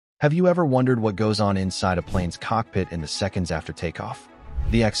Have you ever wondered what goes on inside a plane's cockpit in the seconds after takeoff?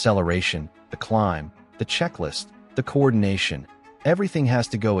 The acceleration, the climb, the checklist, the coordination, everything has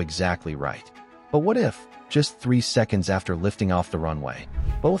to go exactly right. But what if, just 3 seconds after lifting off the runway,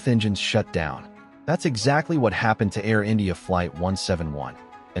 both engines shut down? That's exactly what happened to Air India Flight 171.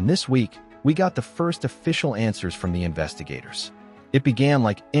 And this week, we got the first official answers from the investigators. It began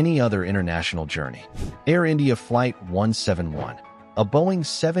like any other international journey. Air India Flight 171, a Boeing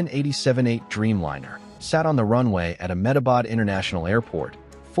 787-8 Dreamliner, sat on the runway at Ahmedabad International Airport,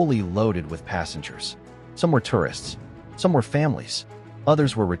 fully loaded with passengers. Some were tourists, some were families,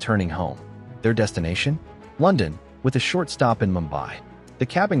 others were returning home. Their destination? London, with a short stop in Mumbai. The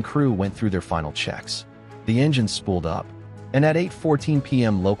cabin crew went through their final checks. The engines spooled up, and at 8:14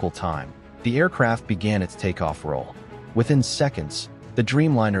 p.m. local time, the aircraft began its takeoff roll. Within seconds, the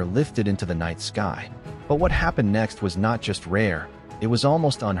Dreamliner lifted into the night sky. But what happened next was not just rare, it was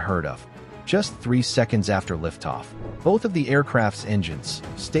almost unheard of. Just 3 seconds after liftoff, both of the aircraft's engines,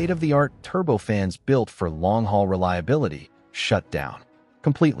 state-of-the-art turbofans built for long-haul reliability, shut down.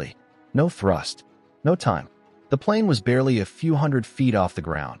 Completely. No thrust. No time. The plane was barely a few hundred feet off the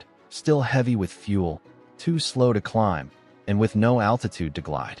ground, still heavy with fuel, too slow to climb, and with no altitude to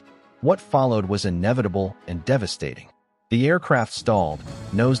glide. What followed was inevitable and devastating. The aircraft stalled,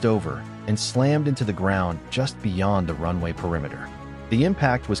 nosed over, and slammed into the ground just beyond the runway perimeter. The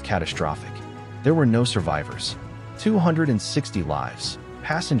impact was catastrophic. There were no survivors. 260 lives,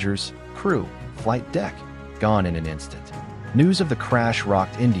 passengers, crew, flight deck, gone in an instant. News of the crash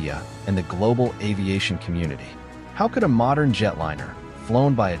rocked India and the global aviation community. How could a modern jetliner,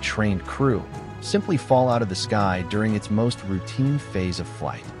 flown by a trained crew, simply fall out of the sky during its most routine phase of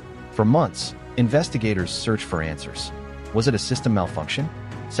flight? For months, investigators searched for answers. Was it a system malfunction?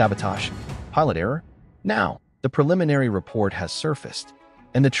 Sabotage? Pilot error? Now, the preliminary report has surfaced,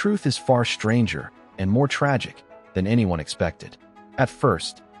 and the truth is far stranger and more tragic than anyone expected. At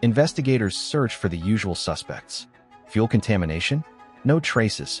first, investigators searched for the usual suspects. Fuel contamination? No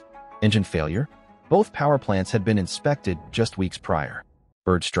traces. Engine failure? Both power plants had been inspected just weeks prior.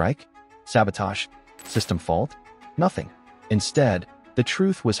 Bird strike? Sabotage? System fault? Nothing. Instead, the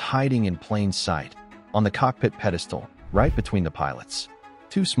truth was hiding in plain sight, on the cockpit pedestal, right between the pilots.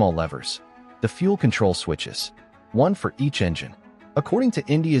 2 small levers. The fuel control switches, one for each engine. According to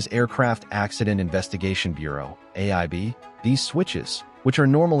India's Aircraft Accident Investigation Bureau, AIB, these switches, which are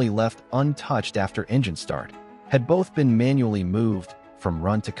normally left untouched after engine start, had both been manually moved from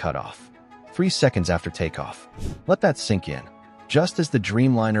run to cutoff. 3 seconds after takeoff. Let that sink in. Just as the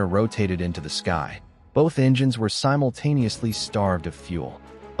Dreamliner rotated into the sky, both engines were simultaneously starved of fuel.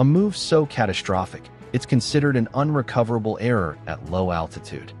 A move so catastrophic, it's considered an unrecoverable error at low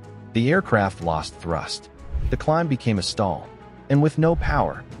altitude. The aircraft lost thrust. The climb became a stall, and with no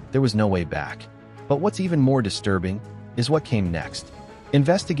power, there was no way back. But what's even more disturbing is what came next.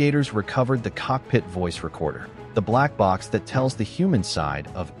 Investigators recovered the cockpit voice recorder, the black box that tells the human side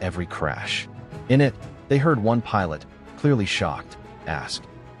of every crash. In it, they heard one pilot, clearly shocked, ask,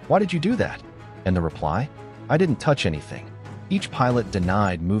 "Why did you do that?" And the reply, "I didn't touch anything." Each pilot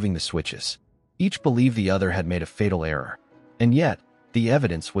denied moving the switches. Each believed the other had made a fatal error. And yet, the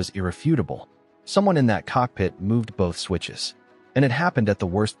evidence was irrefutable. Someone in that cockpit moved both switches. And it happened at the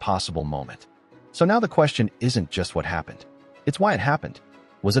worst possible moment. So now the question isn't just what happened. It's why it happened.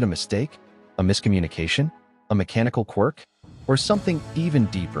 Was it a mistake? A miscommunication? A mechanical quirk? Or something even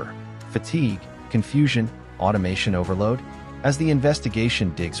deeper? Fatigue? Confusion? Automation overload? As the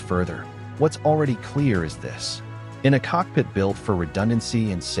investigation digs further, what's already clear is this. In a cockpit built for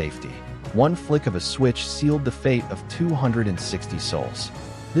redundancy and safety, one flick of a switch sealed the fate of 260 souls.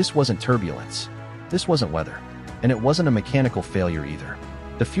 This wasn't turbulence. This wasn't weather. And it wasn't a mechanical failure either.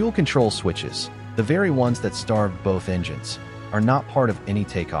 The fuel control switches, the very ones that starved both engines, are not part of any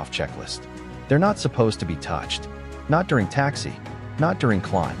takeoff checklist. They're not supposed to be touched. Not during taxi. Not during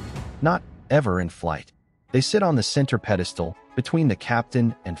climb. Not ever in flight. They sit on the center pedestal between the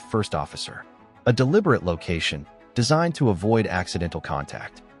captain and first officer. A deliberate location designed to avoid accidental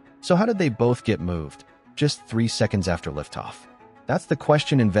contact. So how did they both get moved, just 3 seconds after liftoff? That's the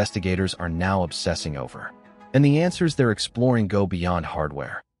question investigators are now obsessing over. And the answers they're exploring go beyond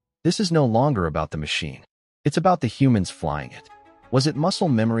hardware. This is no longer about the machine. It's about the humans flying it. Was it muscle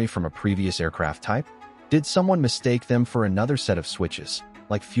memory from a previous aircraft type? Did someone mistake them for another set of switches,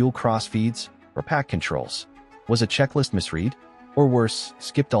 like fuel crossfeeds or pack controls? Was a checklist misread? Or worse,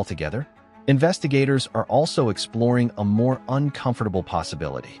 skipped altogether? Investigators are also exploring a more uncomfortable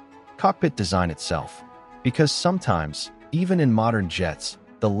possibility: cockpit design itself. Because sometimes, even in modern jets,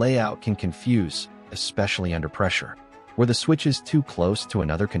 the layout can confuse, especially under pressure. Were the switches too close to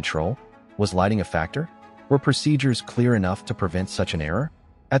another control? Was lighting a factor? Were procedures clear enough to prevent such an error?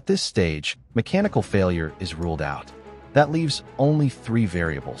 At this stage, mechanical failure is ruled out. That leaves only three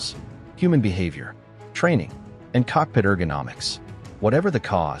variables: human behavior, training, and cockpit ergonomics. Whatever the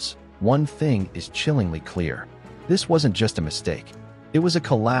cause, one thing is chillingly clear. This wasn't just a mistake. It was a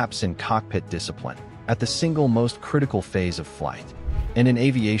collapse in cockpit discipline at the single most critical phase of flight. And in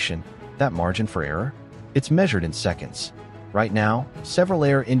aviation, that margin for error? It's measured in seconds. Right now, several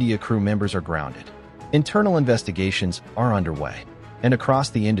Air India crew members are grounded. Internal investigations are underway. And across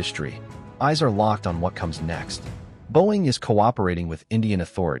the industry, eyes are locked on what comes next. Boeing is cooperating with Indian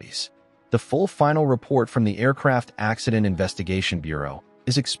authorities. The full final report from the Aircraft Accident Investigation Bureau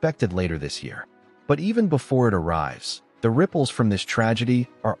is expected later this year. But even before it arrives, the ripples from this tragedy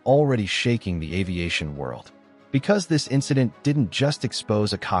are already shaking the aviation world. Because this incident didn't just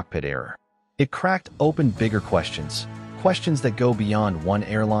expose a cockpit error. It cracked open bigger questions that go beyond one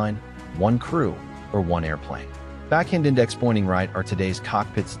airline, one crew, or one airplane. Backhand index pointing right are today's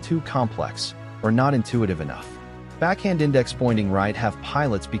cockpits too complex or not intuitive enough? Backhand index pointing right have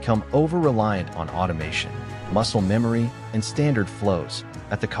pilots become over-reliant on automation, muscle memory, and standard flows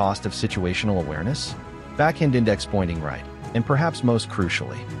at the cost of situational awareness? Backhand index pointing right, and perhaps most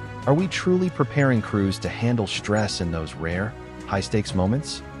crucially, are we truly preparing crews to handle stress in those rare, high-stakes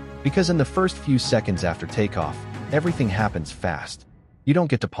moments? Because in the first few seconds after takeoff, everything happens fast. You don't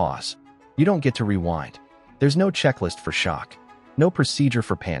get to pause. You don't get to rewind. There's no checklist for shock, no procedure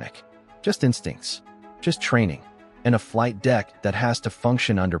for panic, just instincts, just training, and a flight deck that has to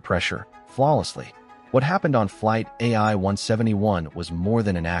function under pressure, flawlessly. What happened on flight AI171 was more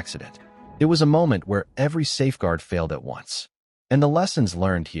than an accident. It was a moment where every safeguard failed at once. And the lessons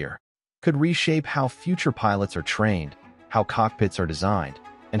learned here could reshape how future pilots are trained, how cockpits are designed,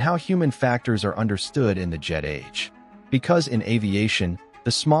 and how human factors are understood in the jet age. Because in aviation,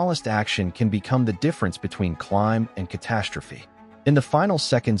 the smallest action can become the difference between climb and catastrophe. In the final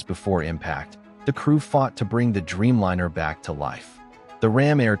seconds before impact, the crew fought to bring the Dreamliner back to life. The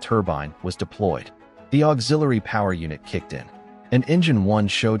ram air turbine was deployed. The auxiliary power unit kicked in. And Engine 1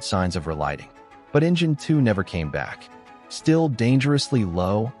 showed signs of relighting. But Engine 2 never came back. Still dangerously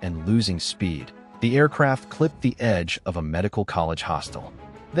low and losing speed, the aircraft clipped the edge of a medical college hostel.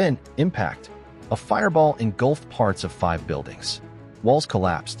 Then, impact. A fireball engulfed parts of 5 buildings. Walls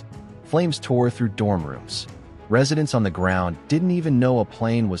collapsed. Flames tore through dorm rooms. Residents on the ground didn't even know a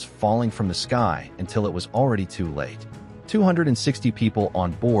plane was falling from the sky until it was already too late. 260 people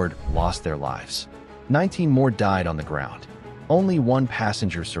on board lost their lives. 19 more died on the ground. Only one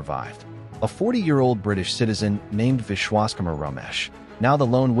passenger survived. A 40-year-old British citizen named Vishwaskamar Ramesh, now the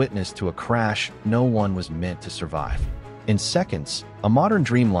lone witness to a crash no one was meant to survive. In seconds, a modern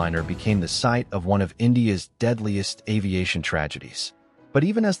Dreamliner became the site of one of India's deadliest aviation tragedies. But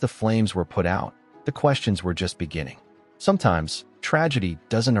even as the flames were put out, the questions were just beginning. Sometimes, tragedy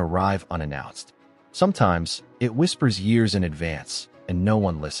doesn't arrive unannounced. Sometimes, it whispers years in advance, and no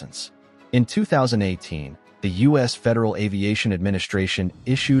one listens. In 2018, the U.S. Federal Aviation Administration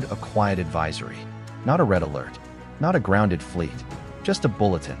issued a quiet advisory. Not a red alert, not a grounded fleet, just a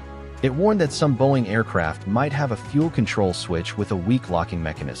bulletin. It warned that some Boeing aircraft might have a fuel control switch with a weak locking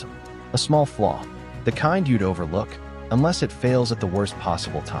mechanism. A small flaw, the kind you'd overlook, unless it fails at the worst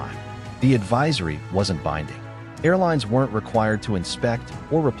possible time. The advisory wasn't binding. Airlines weren't required to inspect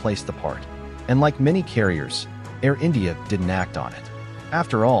or replace the part. And like many carriers, Air India didn't act on it.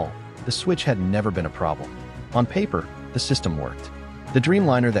 After all, the switch had never been a problem. On paper, the system worked. The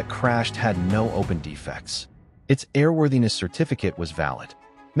Dreamliner that crashed had no open defects. Its airworthiness certificate was valid.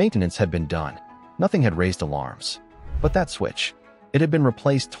 Maintenance had been done. Nothing had raised alarms. But that switch, it had been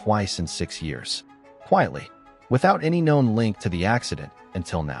replaced twice in 6 years. Quietly, without any known link to the accident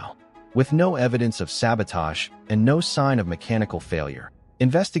until now. With no evidence of sabotage and no sign of mechanical failure,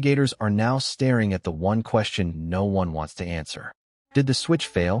 investigators are now staring at the one question no one wants to answer. Did the switch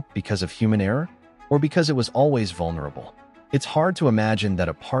fail because of human error, or because it was always vulnerable? It's hard to imagine that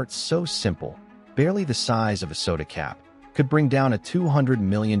a part so simple, barely the size of a soda cap, could bring down a $200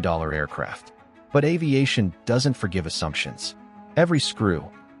 million aircraft. But aviation doesn't forgive assumptions. Every screw,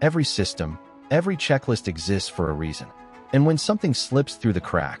 every system, every checklist exists for a reason. And when something slips through the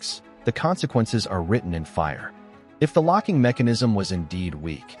cracks, the consequences are written in fire. If the locking mechanism was indeed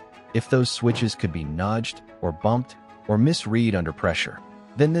weak, if those switches could be nudged or bumped or misread under pressure,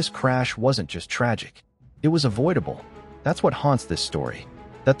 then this crash wasn't just tragic. It was avoidable. That's what haunts this story.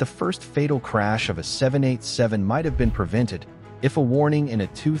 That the first fatal crash of a 787 might have been prevented if a warning in a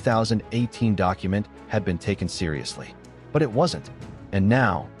 2018 document had been taken seriously. But it wasn't. And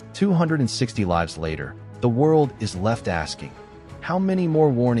now, 260 lives later, the world is left asking, how many more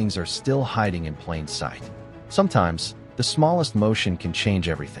warnings are still hiding in plain sight? Sometimes, the smallest motion can change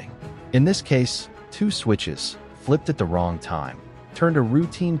everything. In this case, 2 switches, flipped at the wrong time, turned a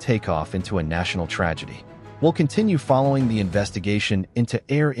routine takeoff into a national tragedy. We'll continue following the investigation into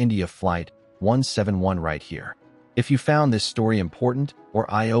Air India Flight 171 right here. If you found this story important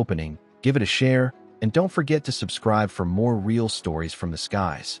or eye-opening, give it a share, and don't forget to subscribe for more real stories from the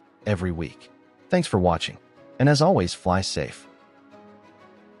skies every week. Thanks for watching, and as always, fly safe.